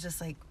 and I was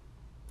just like,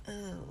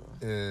 ooh.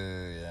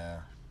 Yeah.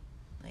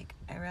 Like,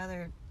 I'd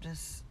rather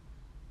just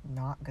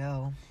not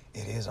go.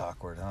 It is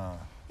awkward, huh?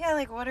 Yeah,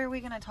 like, what are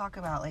we going to talk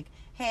about? Like,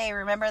 hey,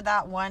 remember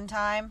that one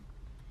time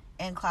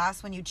in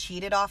class when you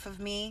cheated off of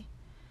me?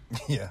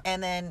 Yeah.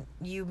 And then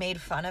you made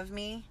fun of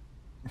me?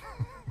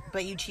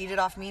 But you cheated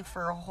off me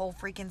for a whole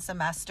freaking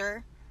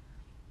semester?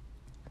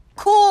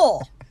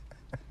 Cool!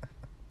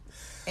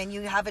 And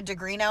you have a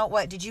degree now?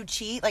 What, did you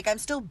cheat? Like, I'm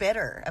still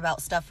bitter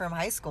about stuff from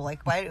high school.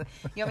 Like, why you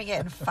want me to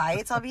get in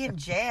fights? I'll be in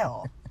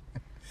jail.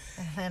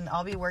 And then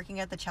I'll be working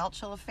at the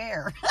Chowchill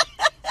Fair.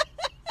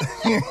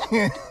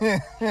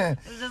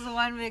 It's just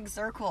one big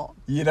circle.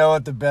 You know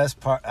what the best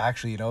part...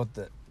 Actually, you know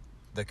what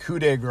the coup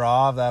de grace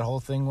of that whole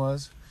thing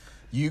was?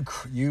 You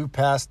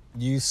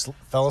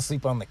fell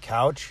asleep on the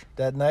couch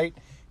that night,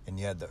 and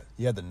you had the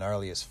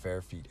gnarliest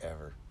fair feet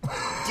ever.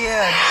 Dude,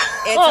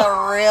 it's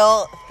a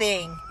real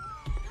thing.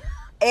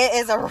 It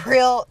is a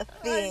real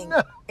thing.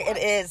 It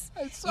is.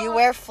 You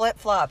wear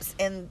flip-flops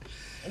and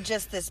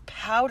just this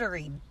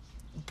powdery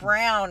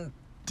brown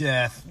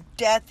death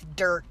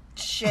dirt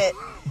shit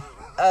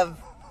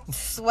of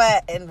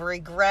sweat and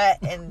regret,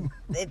 and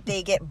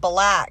they get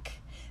black.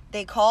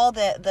 They call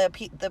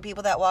the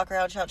people that walk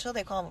around Chowchill,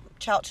 they call them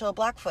Chowchill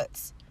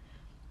Blackfoots.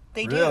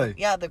 They do. Really?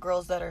 Yeah, the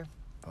girls that are,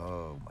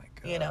 oh my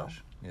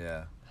gosh.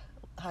 Yeah.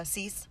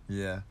 Hussies.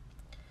 Yeah.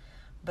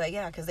 But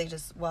yeah, because they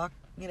just walk,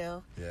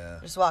 yeah,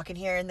 just walking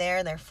here and there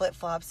in their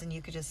flip-flops, and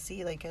you could just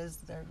see, like, as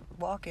they're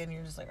walking,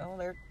 you're just like, oh,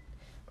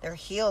 their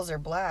heels are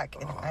black.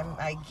 And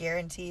I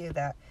guarantee you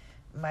that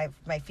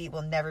my feet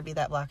will never be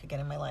that black again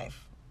in my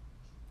life.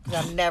 'Cause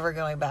I'm never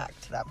going back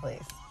to that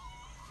place.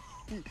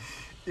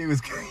 It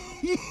was,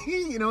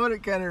 you know what?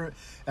 It kind of,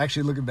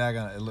 actually looking back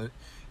on it,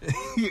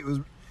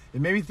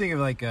 it made me think of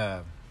like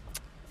the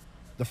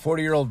The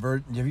 40-year-old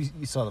virgin.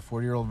 You saw the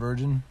 40-year-old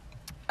virgin?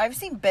 I've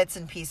seen bits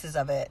and pieces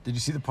of it. Did you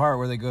see the part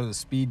where they go to the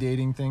speed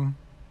dating thing?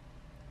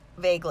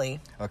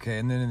 Vaguely. Okay,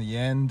 and then in the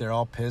end, they're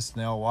all pissed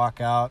and they all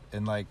walk out,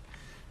 and like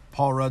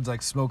Paul Rudd's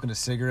like smoking a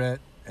cigarette,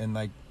 and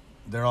like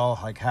they're all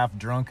like half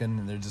drunken,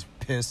 and they're just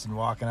pissed and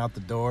walking out the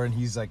door, and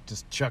he's like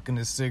just chucking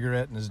his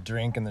cigarette and his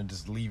drink, and they're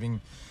just leaving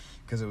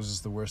because it was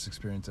just the worst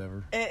experience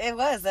ever. It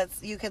was.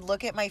 You could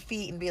look at my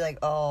feet and be like,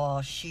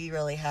 oh, she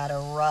really had a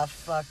rough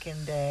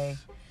fucking day.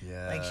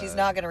 Yeah. Like, she's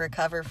not going to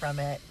recover from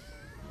it.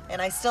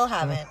 And I still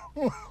haven't.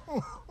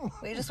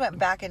 We just went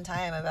back in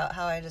time about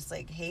how I just,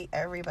 like, hate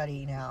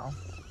everybody now.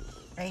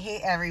 I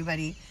hate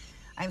everybody.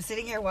 I'm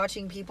sitting here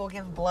watching people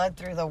give blood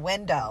through the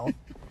window.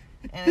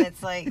 And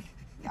it's like,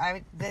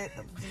 it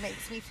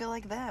makes me feel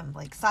like them.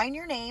 Like, sign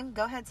your name.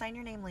 Go ahead, sign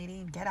your name, lady,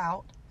 and get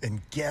out. And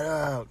get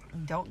out.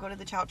 And don't go to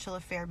the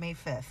Chowchilla Fair May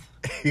 5th.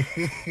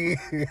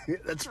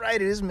 That's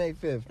right, it is May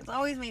 5th. It's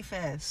always May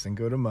 5th.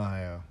 Cinco de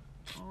Mayo.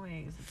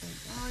 Always. It's like,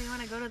 oh, you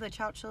want to go to the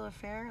Chowchilla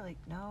Fair? Like,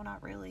 no,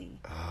 not really.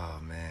 Oh,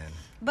 man.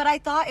 But I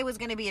thought it was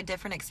going to be a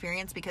different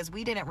experience because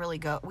we didn't really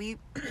go. We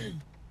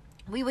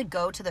would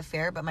go to the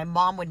fair, but my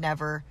mom would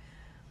never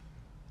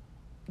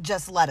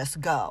just let us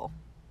go.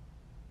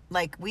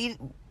 Like, we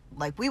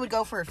would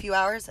go for a few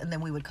hours and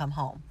then we would come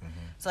home.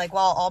 Mm-hmm. So, like,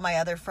 while all my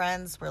other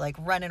friends were, like,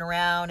 running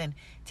around and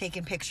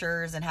taking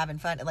pictures and having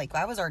fun, like,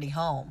 I was already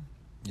home.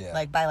 Yeah.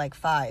 Like, by, like,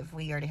 5.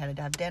 We already had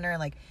to have dinner. And,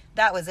 like,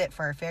 that was it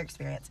for our fair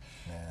experience.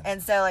 Yeah.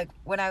 And so, like,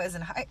 when I was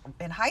in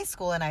high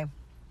school and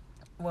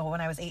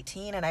when I was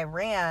 18 and I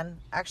ran,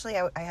 actually,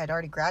 I had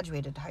already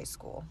graduated high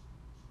school.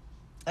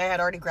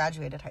 And,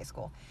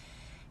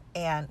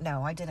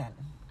 no, I didn't.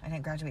 I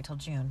didn't graduate till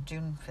June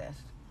 5th.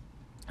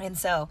 And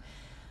so,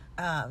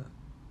 I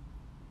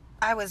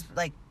was,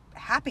 like,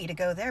 happy to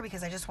go there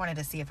because I just wanted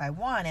to see if I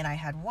won, and I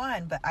had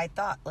won. But I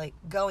thought, like,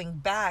 going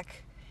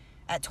back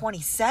at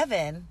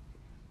 27,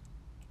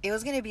 it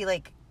was going to be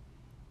like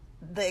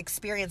the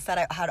experience that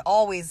I had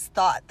always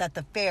thought that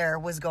the fair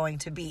was going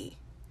to be.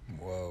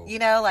 Whoa. You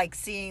know, like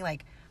seeing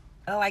like,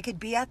 oh, I could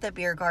be at the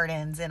beer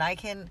gardens and I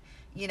can,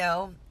 you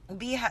know,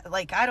 be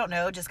like, I don't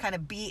know, just kind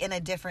of be in a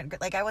different,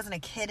 like I wasn't a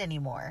kid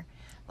anymore.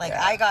 Like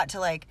I got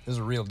to like, this is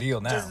a real deal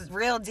now. This is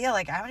real deal.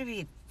 Like I'm going to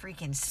be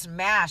freaking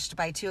smashed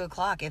by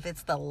 2:00 if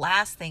it's the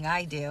last thing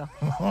I do.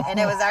 And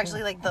it was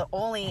actually like the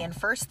only and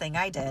first thing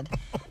I did.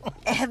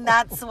 And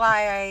that's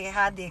why I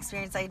had the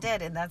experience I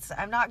did. And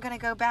I'm not going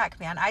to go back,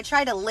 man. I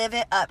try to live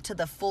it up to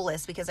the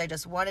fullest because I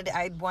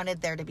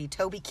wanted there to be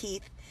Toby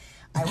Keith.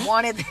 I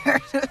wanted there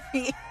to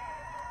be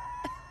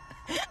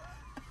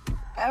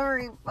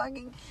every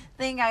fucking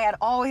thing I had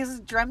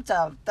always dreamt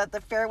of that the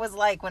fair was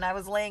like when I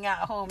was laying at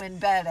home in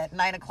bed at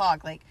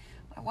 9:00. Like,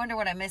 I wonder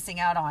what I'm missing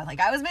out on. Like,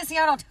 I was missing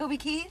out on Toby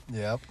Keith.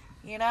 Yep.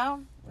 You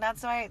know?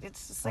 That's why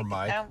it's just like... Or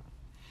Mike.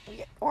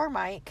 Or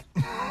Mike.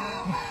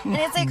 And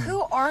it's like,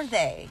 who are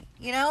they?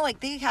 You know? Like,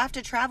 they have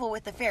to travel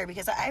with the fair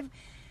because I've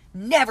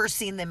never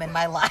seen them in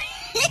my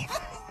life.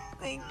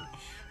 Like,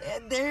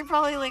 they're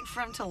probably, like,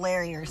 from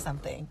Tulare or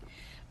something.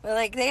 But,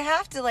 like, they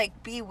have to,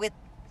 like, be with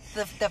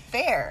the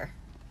fair.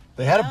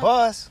 They had a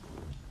bus.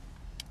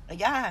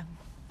 Yeah.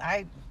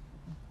 I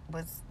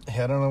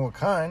don't know what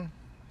kind.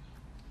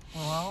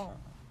 Well,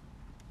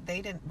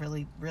 they didn't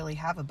really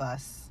have a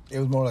bus. It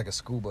was more like a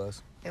school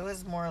bus. It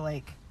was more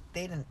like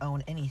they didn't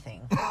own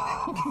anything.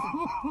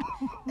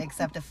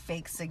 Except a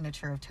fake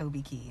signature of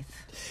Toby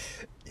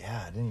Keith.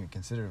 Yeah, I didn't even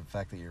consider the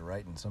fact that you're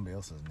writing somebody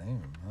else's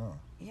name, huh?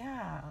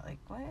 Yeah, like,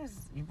 what is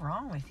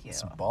wrong with you?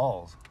 Some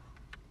balls.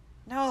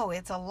 No,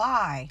 it's a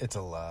lie. It's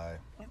a lie.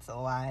 It's a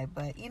lie,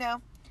 but, you know,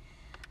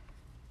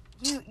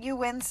 you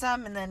win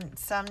some, and then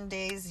some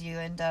days you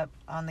end up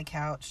on the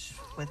couch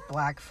with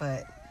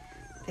Blackfoot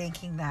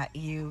thinking that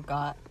you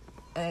got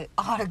an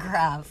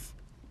autograph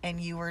and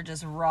you were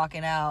just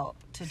rocking out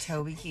to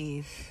Toby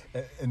Keith.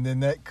 And then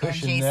that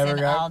cushion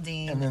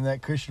and then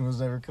that cushion was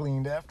never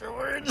cleaned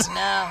afterwards.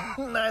 No.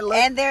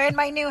 And they're in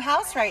my new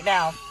house right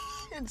now.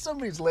 And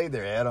somebody's laid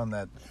their head on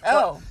that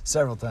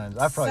several times.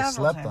 I probably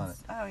slept on it.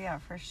 Oh, yeah,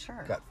 for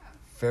sure. Got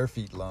fair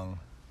feet lung.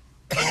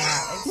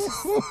 Yeah,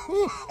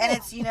 and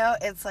it's, you know,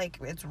 it's like,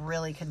 it's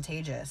really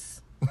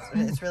contagious.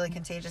 It's really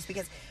contagious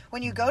because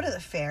when you go to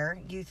the fair,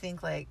 you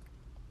think like,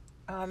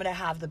 oh, I'm going to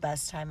have the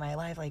best time of my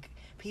life. Like,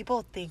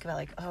 people think about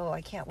like, oh,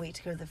 I can't wait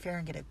to go to the fair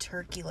and get a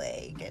turkey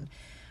leg. And,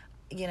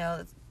 you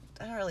know,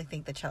 I don't really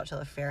think the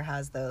Chowchilla Fair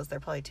has those. They're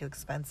probably too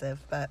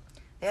expensive. But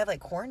they have like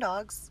corn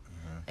dogs.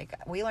 Mm-hmm.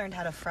 Like, we learned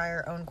how to fry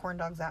our own corn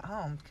dogs at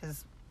home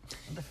because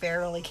the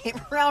fair only came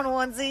around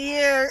once a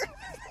year.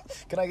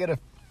 Can I get a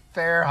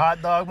fair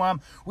hot dog, Mom?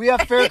 We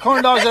have fair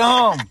corn dogs at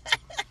home.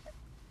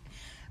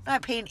 I'm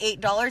not paying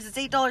 $8. It's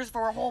 $8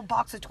 for a whole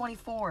box of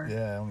 24.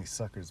 Yeah, only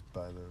suckers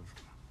buy those.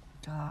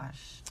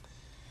 Gosh.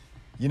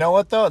 You know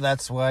what, though?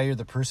 That's why you're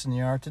the person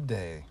you are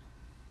today.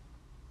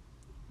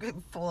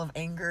 Full of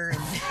anger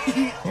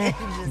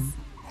and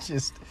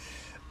just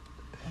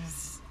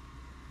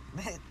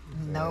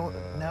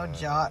no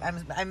job.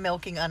 I'm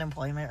milking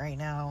unemployment right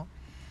now.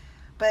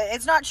 But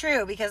it's not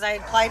true because I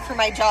applied for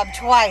my job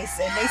twice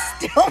and they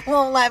still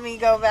won't let me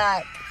go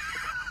back.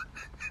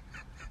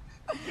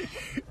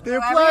 So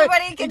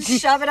everybody can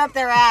shove it up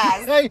their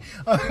ass. Hey,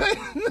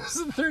 this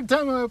is the third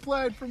time I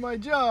applied for my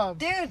job.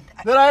 Dude.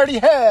 That I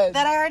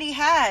already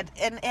had.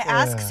 And it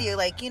asks you,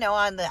 like, you know,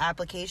 on the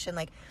application,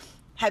 like,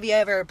 have you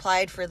ever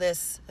applied for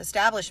this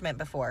establishment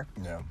before?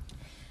 Yeah.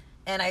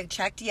 And I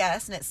checked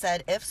yes, and it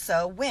said, if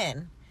so,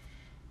 when?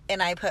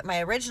 And I put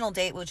my original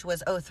date, which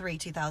was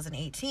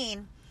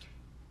 03-2018.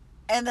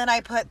 And then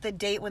I put the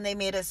date when they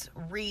made us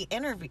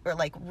re-interview, or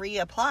like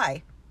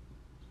reapply,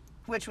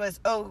 which was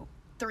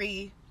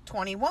 03-21.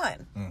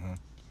 Mm-hmm.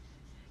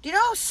 Do you know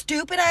how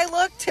stupid I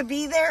look to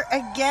be there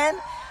again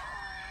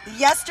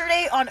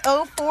yesterday on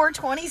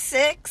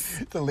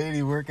 04-26? The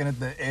lady working at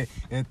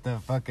the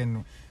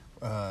fucking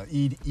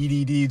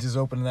EDD just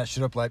opening that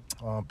shit up like,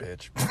 oh,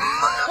 bitch.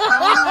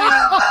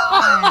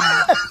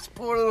 This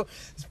poor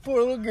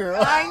little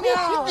girl. I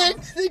know.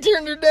 They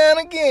turned her down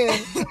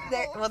again.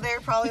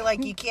 They're probably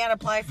like, you can't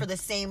apply for the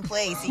same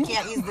place. You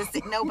can't use the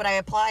same. No, but I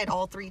applied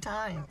all 3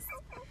 times.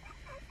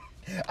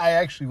 I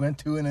actually went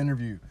to an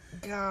interview.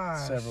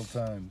 Gosh. Several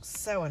times.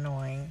 So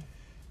annoying.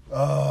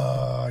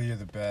 Oh, you're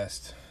the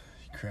best.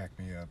 You crack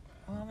me up.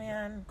 Oh,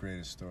 man.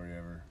 Greatest story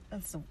ever.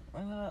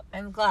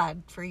 I'm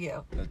glad for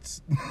you.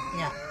 That's...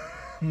 Yeah.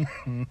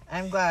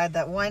 I'm glad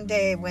that one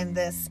day when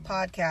this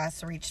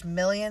podcast reached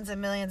millions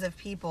and millions of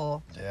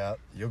people... Yeah,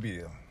 you'll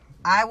be...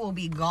 I will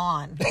be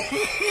gone.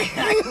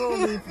 I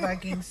will be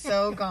fucking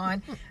so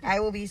gone. I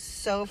will be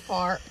so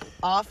far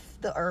off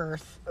the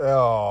earth.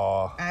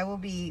 Oh. I will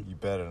be... You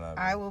better not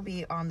be. I will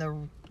be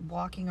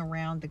walking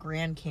around the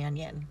Grand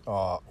Canyon.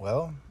 Oh,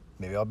 well,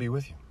 maybe I'll be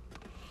with you.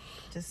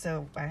 Just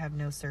so I have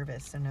no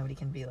service, so nobody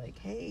can be like,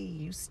 hey,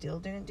 you still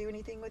didn't do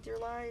anything with your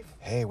life?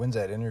 Hey, when's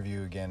that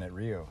interview again at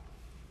Rio?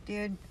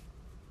 Dude,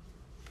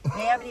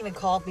 they haven't even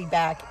called me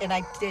back, and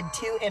I did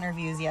 2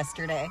 interviews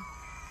yesterday.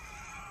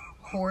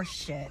 Horse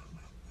shit.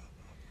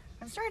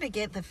 I'm starting to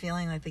get the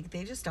feeling like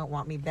they just don't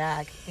want me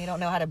back. They don't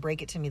know how to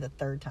break it to me the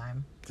 3rd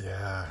time.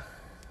 Yeah.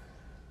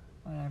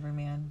 Whatever,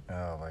 man.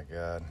 Oh, my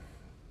God.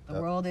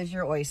 The world is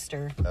your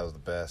oyster. That was the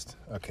best.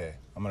 Okay,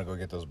 I'm going to go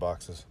get those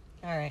boxes.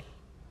 All right.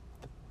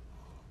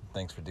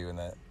 Thanks for doing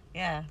that.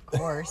 Yeah, of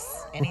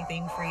course.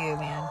 Anything for you,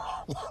 man.